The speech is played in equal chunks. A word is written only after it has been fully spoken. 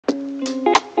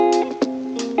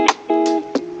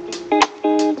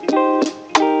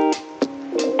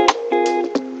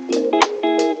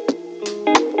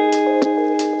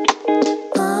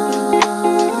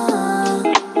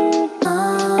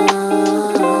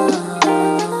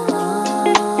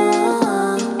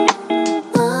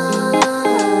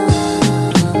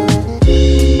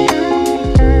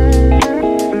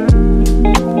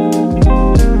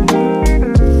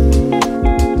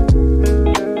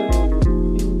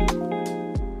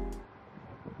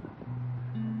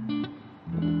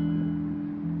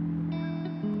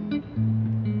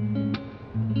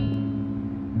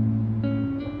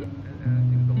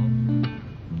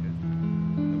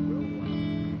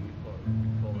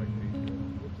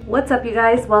What's up, you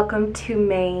guys? Welcome to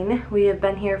Maine. We have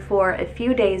been here for a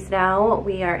few days now.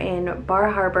 We are in Bar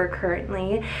Harbor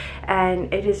currently,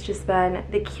 and it has just been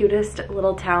the cutest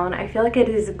little town. I feel like it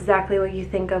is exactly what you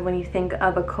think of when you think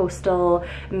of a coastal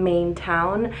Maine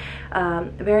town.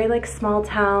 Very like small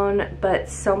town, but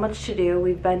so much to do.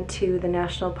 We've been to the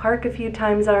national park a few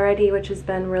times already, which has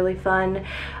been really fun.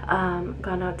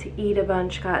 Gone out to eat a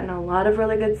bunch, gotten a lot of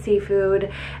really good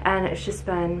seafood, and it's just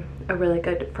been a really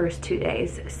good first 2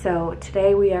 days. So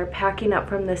today we are packing up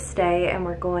from this stay and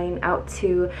we're going out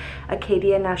to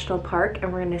Acadia National Park,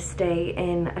 and we're gonna stay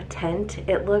in a tent.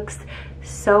 It looks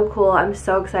so cool. I'm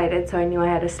so excited. So I knew I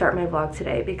had to start my vlog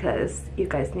today because you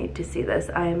guys need to see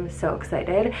this. I'm so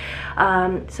excited. So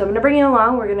I'm gonna bring you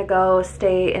along. We're gonna go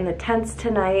stay in the tents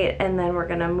tonight, and then we're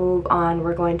gonna move on.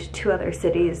 We're going to 2 other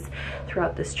cities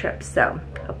throughout this trip. So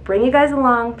I'll bring you guys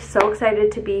along. So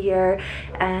excited to be here.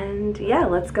 And yeah,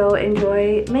 let's go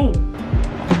enjoy Maine.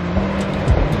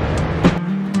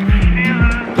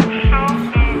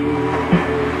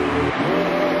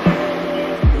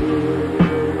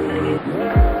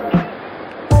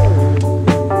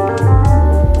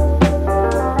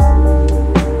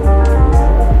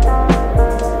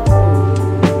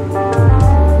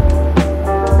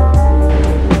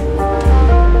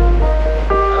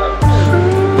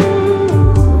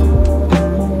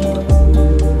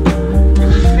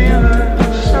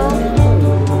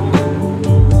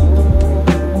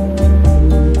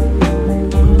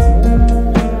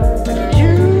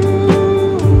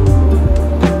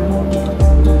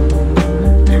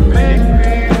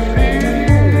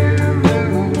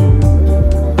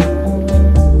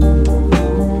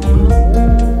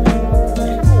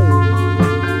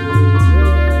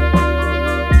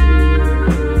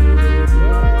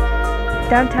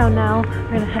 Downtown now.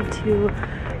 We're gonna head to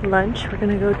lunch. We're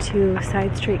gonna go to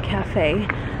Side Street Cafe,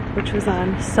 which was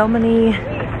on so many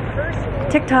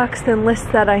TikToks and lists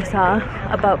that I saw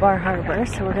about Bar Harbor.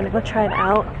 So we're gonna go try it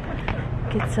out.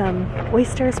 Get some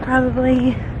oysters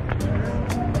probably.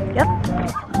 Yep.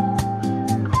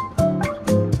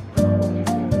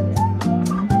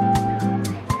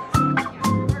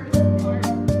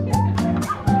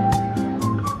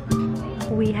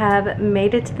 We have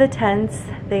made it to the tents.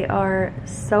 They are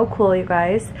so cool, you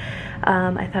guys.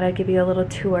 I thought I'd give you a little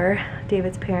tour.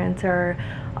 David's parents are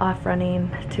off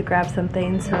running to grab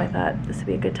something, so I thought this would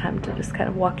be a good time to just kind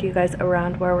of walk you guys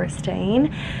around where we're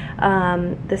staying.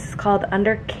 This is called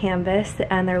Under Canvas,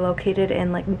 and they're located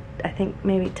in like, I think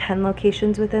maybe 10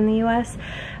 locations within the US.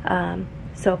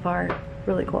 So far,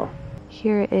 really cool.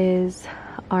 Here is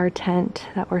our tent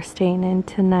that we're staying in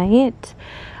tonight.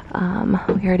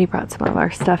 We already brought some of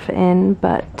our stuff in,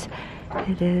 but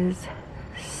it is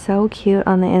so cute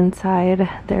on the inside.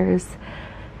 There's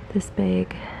this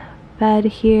big bed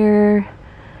here,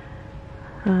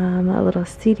 a little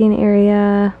seating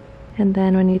area, and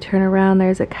then when you turn around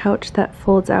there's a couch that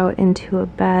folds out into a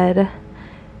bed,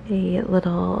 a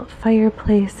little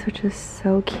fireplace, which is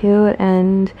so cute,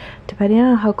 and depending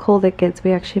on how cold it gets,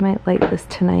 we actually might light this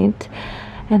tonight.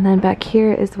 And then back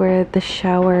here is where the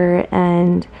shower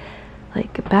and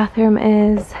like bathroom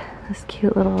is. This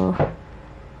cute little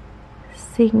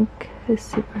sink is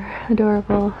super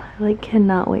adorable. I like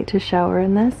cannot wait to shower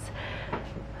in this. But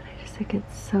I just think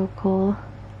it's so cool.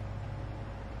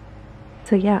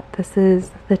 So yeah, this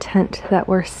is the tent that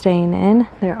we're staying in.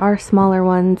 There are smaller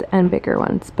ones and bigger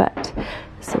ones, but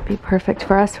this will be perfect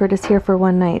for us. We're just here for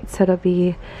one night, so it'll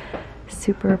be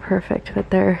super perfect.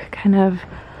 But they're kind of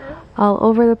all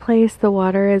over the place. The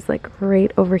water is like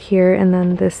right over here, and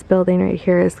then this building right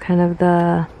here is kind of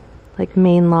the like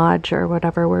main lodge or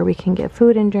whatever, where we can get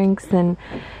food and drinks and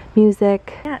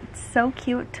music. Yeah, it's so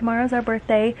cute. Tomorrow's our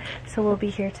birthday, so we'll be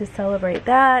here to celebrate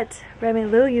that. Remy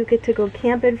Lou, you get to go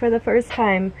camping for the first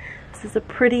time. This is a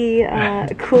pretty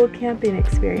cool camping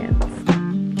experience.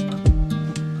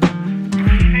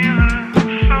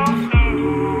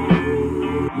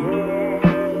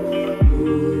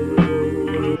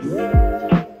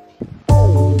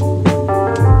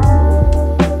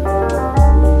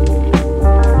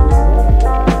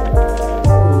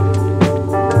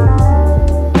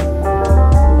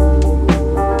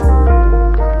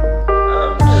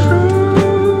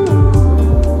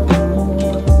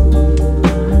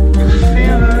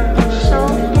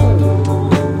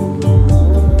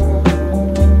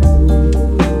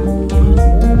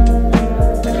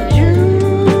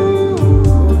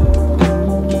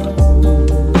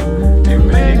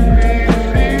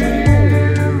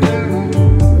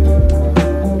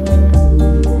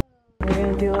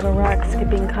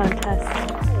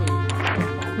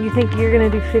 You think you're gonna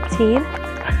do 15?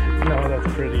 No,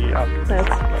 that's pretty up. That's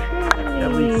pretty.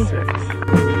 At least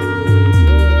 6.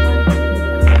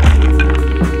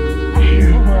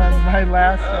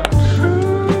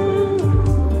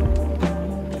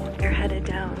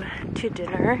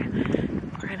 dinner.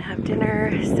 We're gonna have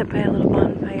dinner, sit by a little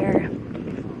bonfire,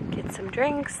 get some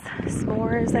drinks,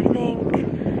 s'mores I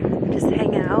think, just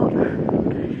hang out.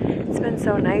 It's been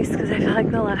so nice because I feel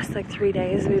like the last like 3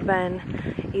 days we've been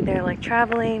either like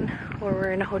traveling or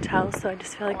we're in a hotel, so I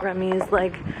just feel like Remy is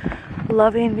like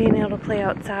loving being able to play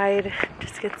outside,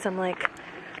 just get some like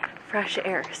fresh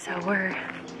air, so we're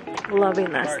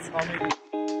loving this.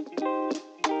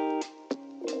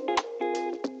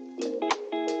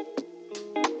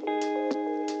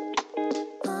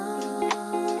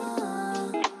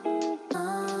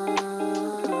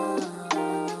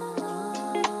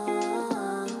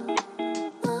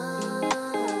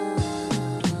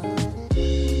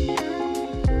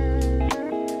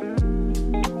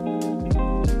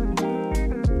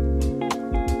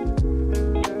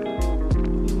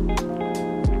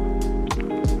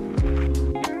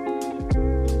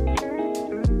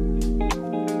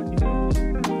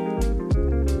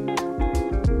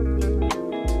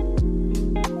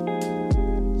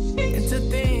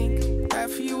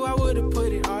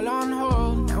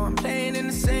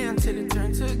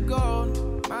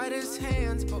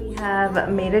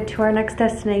 Have made it to our next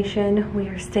destination. We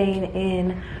are staying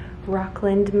in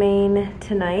Rockland, Maine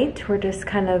tonight. We're just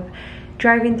kind of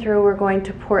driving through. We're going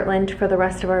to Portland for the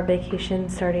rest of our vacation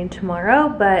starting tomorrow,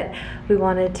 but we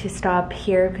wanted to stop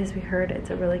here because we heard it's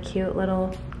a really cute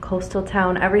little coastal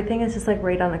town. Everything is just like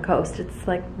right on the coast. It's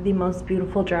like the most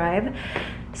beautiful drive.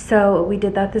 So we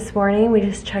did that this morning. We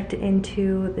just checked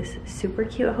into this super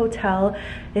cute hotel.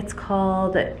 It's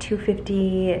called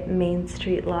 250 Main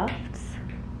Street Lofts,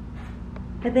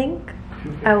 I think.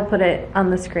 I will put it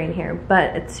on the screen here,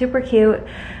 but it's super cute.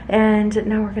 And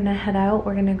now we're gonna head out.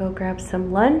 We're gonna go grab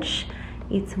some lunch,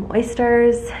 eat some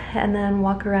oysters, and then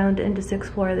walk around and just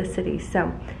explore the city.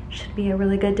 So should be a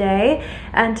really good day.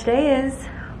 And today is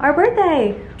our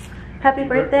birthday. Happy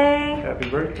birthday. Happy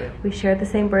birthday. We share the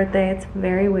same birthday. It's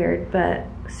very weird, but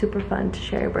super fun to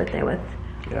share your birthday with.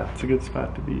 Yeah, it's a good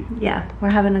spot to be. Yeah, we're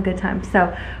having a good time.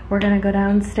 So we're gonna go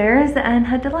downstairs and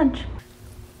head to lunch.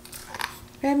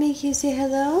 Remy, can you say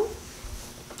hello?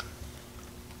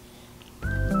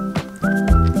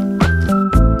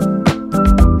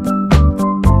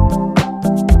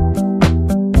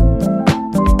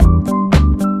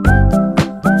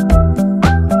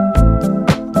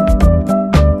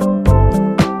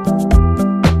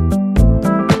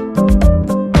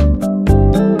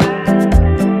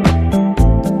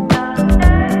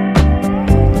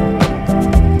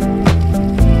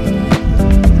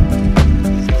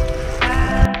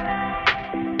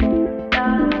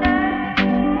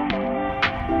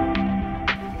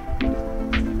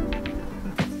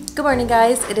 Good morning,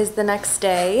 guys. It is the next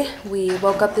day. We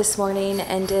woke up this morning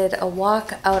and did a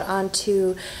walk out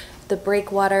onto the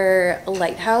Breakwater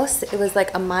Lighthouse. It was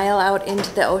like a mile out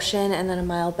into the ocean and then a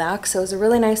mile back, so it was a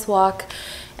really nice walk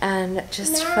and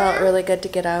just felt really good to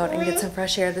get out and get some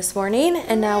fresh air this morning.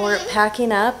 And now we're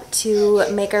packing up to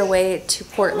make our way to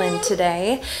Portland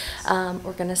today.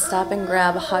 We're gonna stop and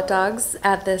grab hot dogs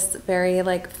at this very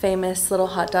like famous little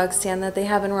hot dog stand that they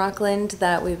have in Rockland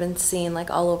that we've been seeing like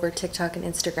all over TikTok and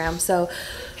Instagram. So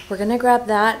we're gonna grab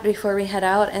that before we head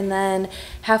out, and then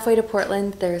halfway to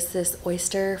Portland there's this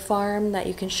oyster farm that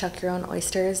you can shuck your own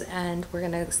oysters, and we're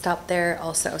gonna stop there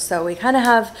also. So we kind of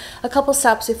have a couple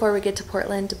stops before we get to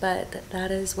Portland, but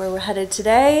that is where we're headed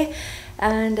today,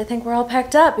 and I think we're all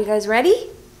packed up. You guys ready?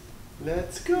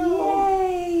 Let's go!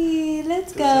 Yay!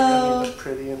 Let's go! Remy look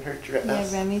pretty in her dress.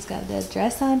 Yeah, Remy's got the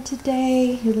dress on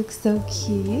today. He looks so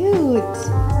cute.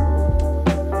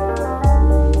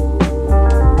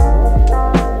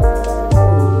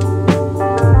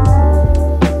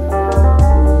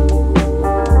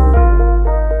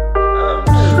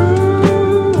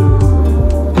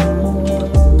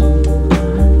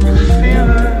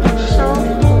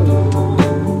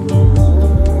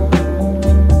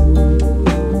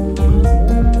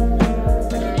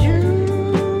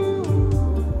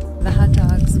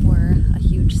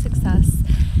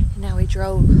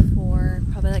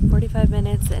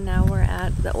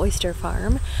 Oyster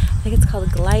farm. I think it's called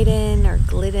Galyn or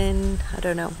Glidden. I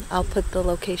don't know. I'll put the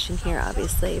location here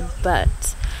obviously,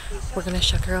 but we're gonna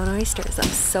shuck our own oysters. I'm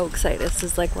so excited. This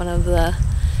is like one of the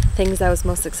things I was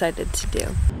most excited to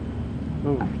do.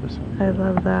 Oh, this one. I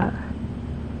love that.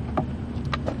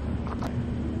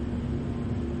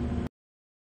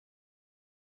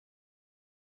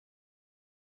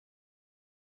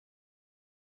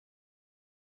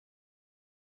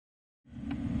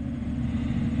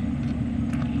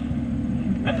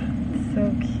 So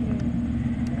cute.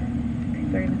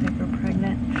 They're gonna think we're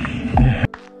pregnant.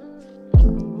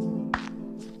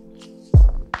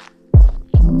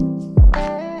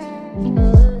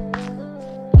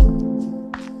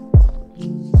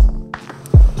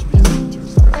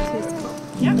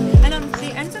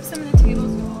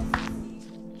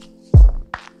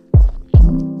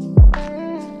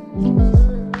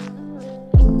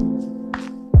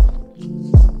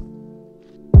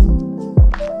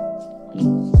 Would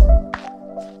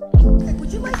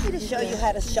you like me to show you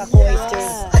how to shuck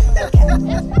oysters? Okay.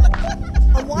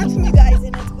 I'm watching you guys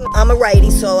and it's good. I'm a righty,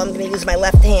 so I'm going to use my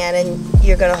left hand and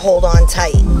you're going to hold on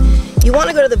tight. You want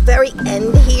to go to the very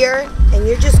end here and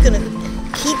you're just going to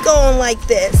keep going like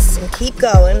this and keep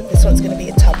going. This one's going to be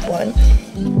a tough one.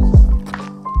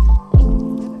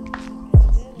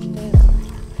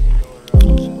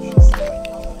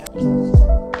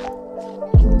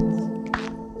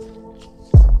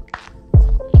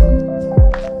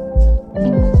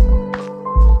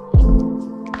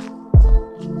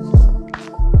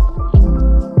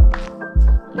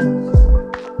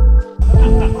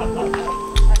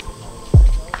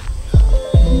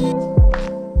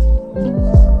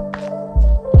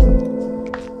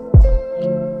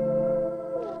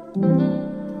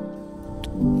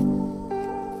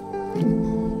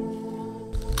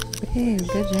 Hey,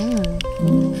 good job.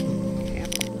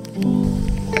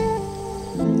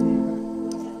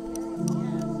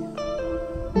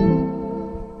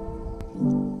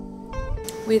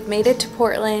 We've made it to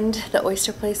Portland. The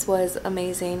oyster place was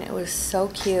amazing. It was so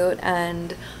cute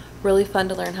and really fun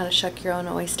to learn how to shuck your own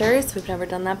oysters. We've never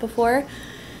done that before.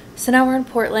 So now we're in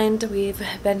Portland. We've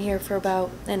been here for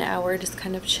about an hour just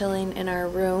kind of chilling in our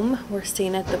room. We're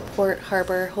staying at the Port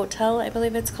Harbor Hotel, I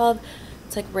believe it's called.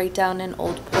 It's like right down in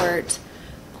Old Port,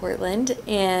 Portland.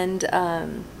 And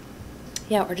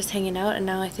yeah, we're just hanging out. And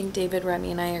now I think David,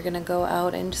 Remy, and I are going to go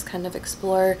out and just kind of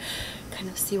explore, kind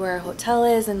of see where our hotel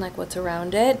is and like what's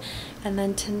around it. And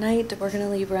then tonight we're going to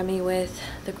leave Remy with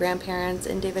the grandparents,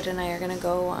 and David and I are going to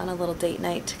go on a little date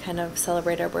night to kind of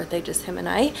celebrate our birthday, just him and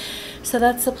I. So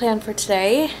that's the plan for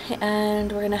today,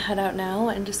 and we're going to head out now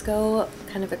and just go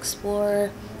kind of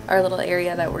explore our little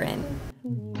area that we're in.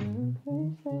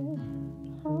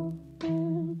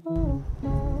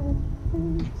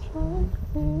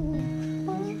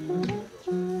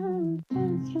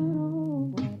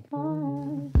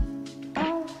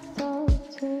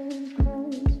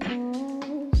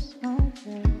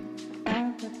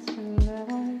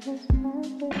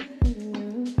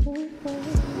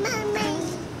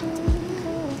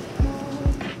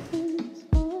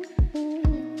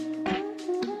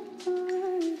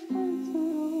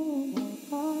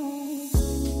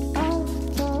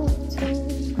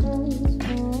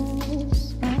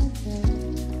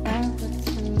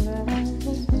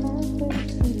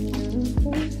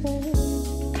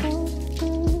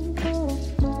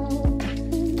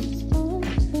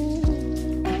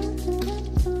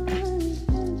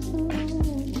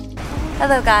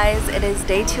 Hello guys, it is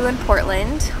day 2 in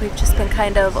Portland. We've just been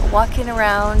kind of walking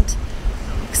around,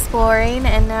 exploring,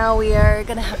 and now we are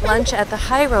gonna have lunch at the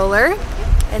Highroller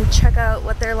and check out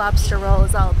what their lobster roll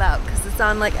is all about, because it's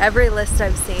on like every list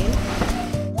I've seen.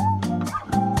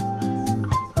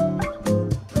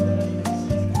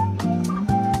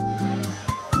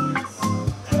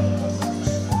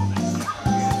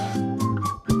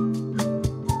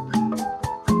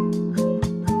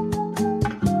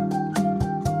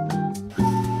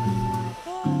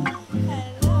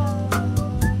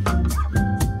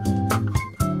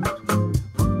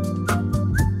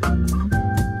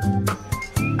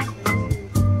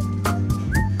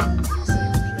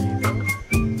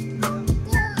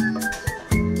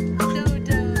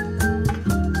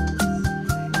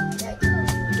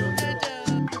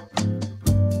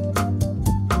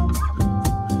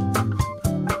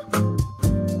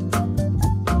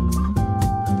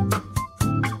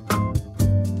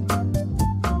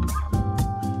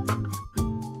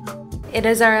 It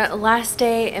is our last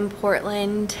day in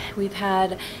Portland. We've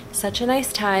had such a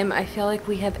nice time. I feel like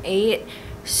we have ate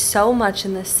so much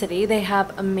in this city. They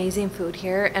have amazing food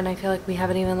here, and I feel like we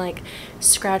haven't even like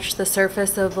scratched the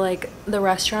surface of like the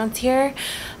restaurants here.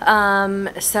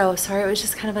 So sorry, it was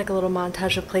just kind of like a little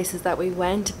montage of places that we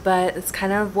went, but it's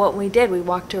kind of what we did. We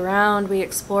walked around, we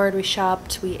explored, we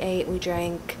shopped, we ate, we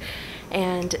drank,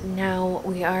 and now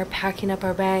we are packing up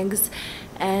our bags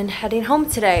and heading home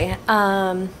today.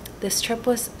 This trip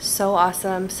was so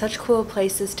awesome, such cool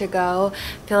places to go.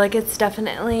 I feel like it's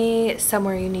definitely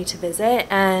somewhere you need to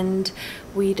visit, and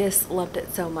we just loved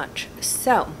it so much.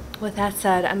 So with that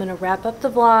said, I'm gonna wrap up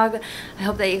the vlog. I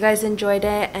hope that you guys enjoyed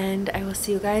it, and I will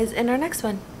see you guys in our next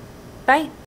one. Bye.